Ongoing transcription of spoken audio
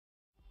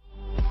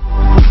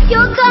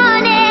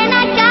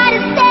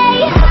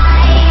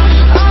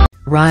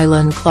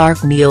Rylan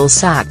Clark-Neal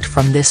sacked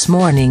from This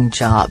Morning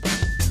job.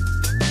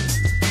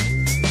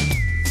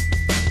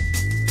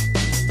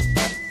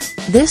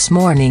 This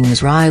Morning's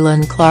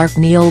Rylan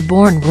Clark-Neal,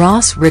 born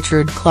Ross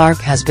Richard Clark,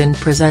 has been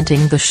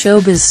presenting the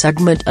showbiz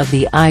segment of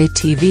the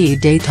ITV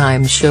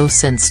daytime show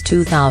since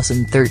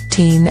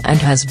 2013 and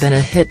has been a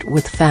hit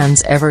with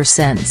fans ever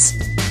since.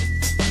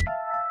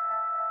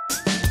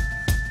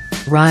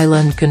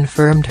 Rylan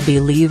confirmed to be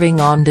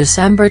leaving on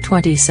December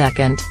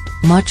 22,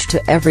 much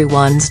to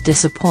everyone's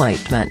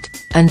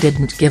disappointment, and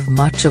didn't give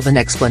much of an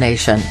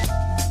explanation.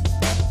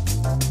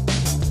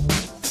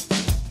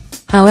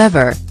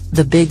 However,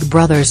 the Big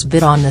Brother's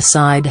bit on the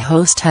side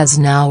host has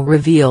now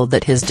revealed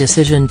that his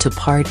decision to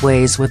part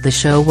ways with the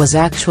show was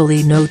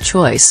actually no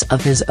choice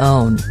of his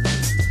own.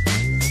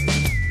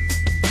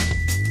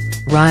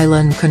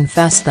 Rylan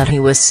confessed that he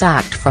was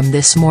sacked from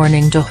This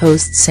Morning to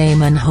host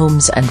Eamon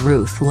Holmes and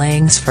Ruth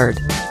Langsford.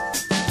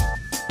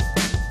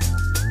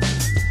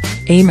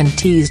 Eamon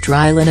teased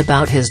Rylan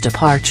about his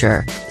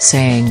departure,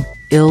 saying,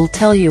 "I'll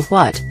tell you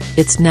what,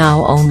 it's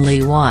now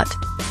only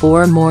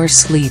 4 more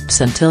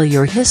sleeps until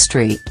you're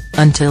history,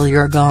 until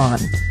you're gone."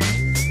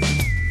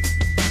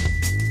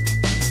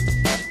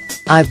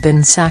 "I've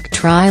been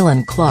sacked,"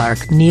 Rylan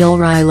Clark-Neal.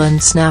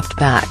 Rylan snapped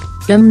back,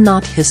 "I'm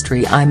not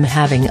history, I'm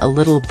having a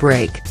little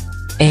break."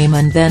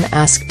 Eamon then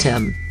asked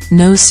him,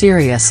 "No,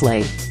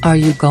 seriously, are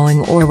you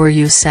going or were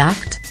you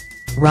sacked?"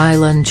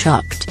 Rylan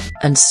chucked,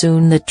 and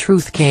soon the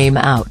truth came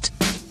out.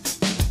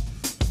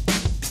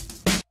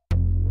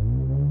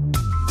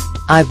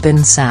 "I've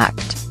been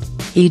sacked,"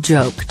 he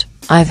joked.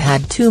 "I've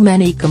had too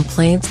many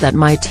complaints that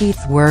my teeth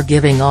were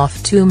giving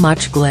off too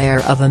much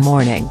glare of a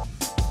morning.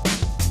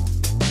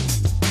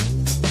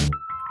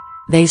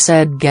 They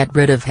said get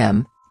rid of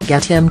him,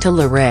 get him to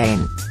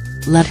Lorraine.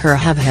 Let her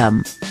have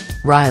him."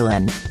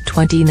 Rylan,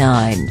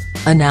 29,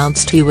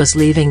 announced he was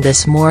leaving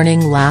This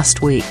Morning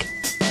last week.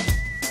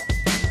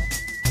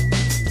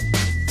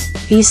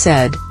 He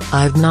said,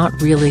 "I've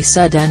not really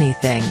said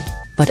anything,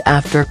 but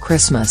after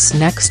Christmas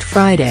next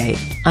Friday,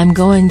 I'm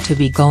going to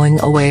be going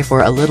away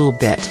for a little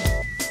bit.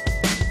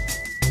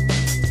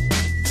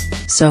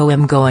 So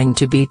I'm going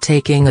to be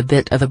taking a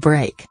bit of a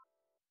break."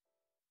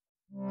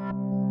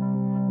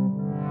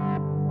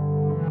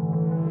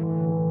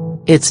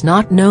 It's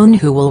not known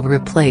who will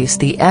replace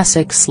the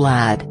Essex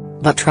lad,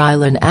 but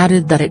Rylan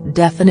added that it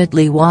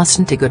definitely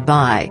wasn't a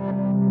goodbye.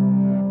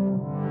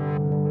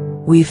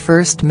 "We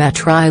first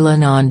met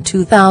Rylan on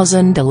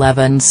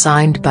 2011,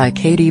 signed by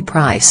Katie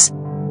Price.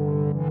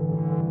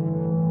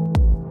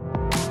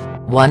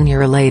 1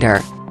 year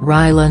later,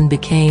 Rylan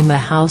became a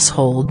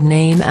household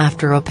name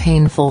after a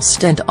painful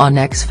stint on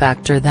X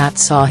Factor that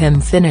saw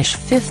him finish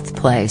 5th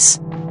place.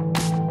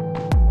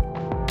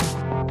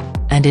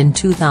 And in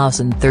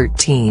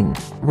 2013,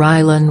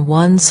 Rylan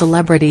won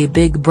Celebrity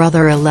Big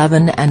Brother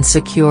 11 and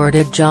secured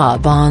a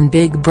job on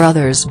Big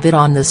Brother's Bit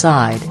on the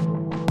Side.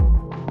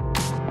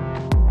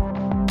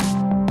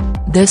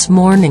 This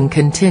Morning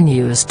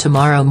continues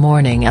tomorrow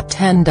morning at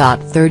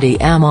 10:30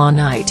 am on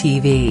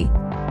ITV.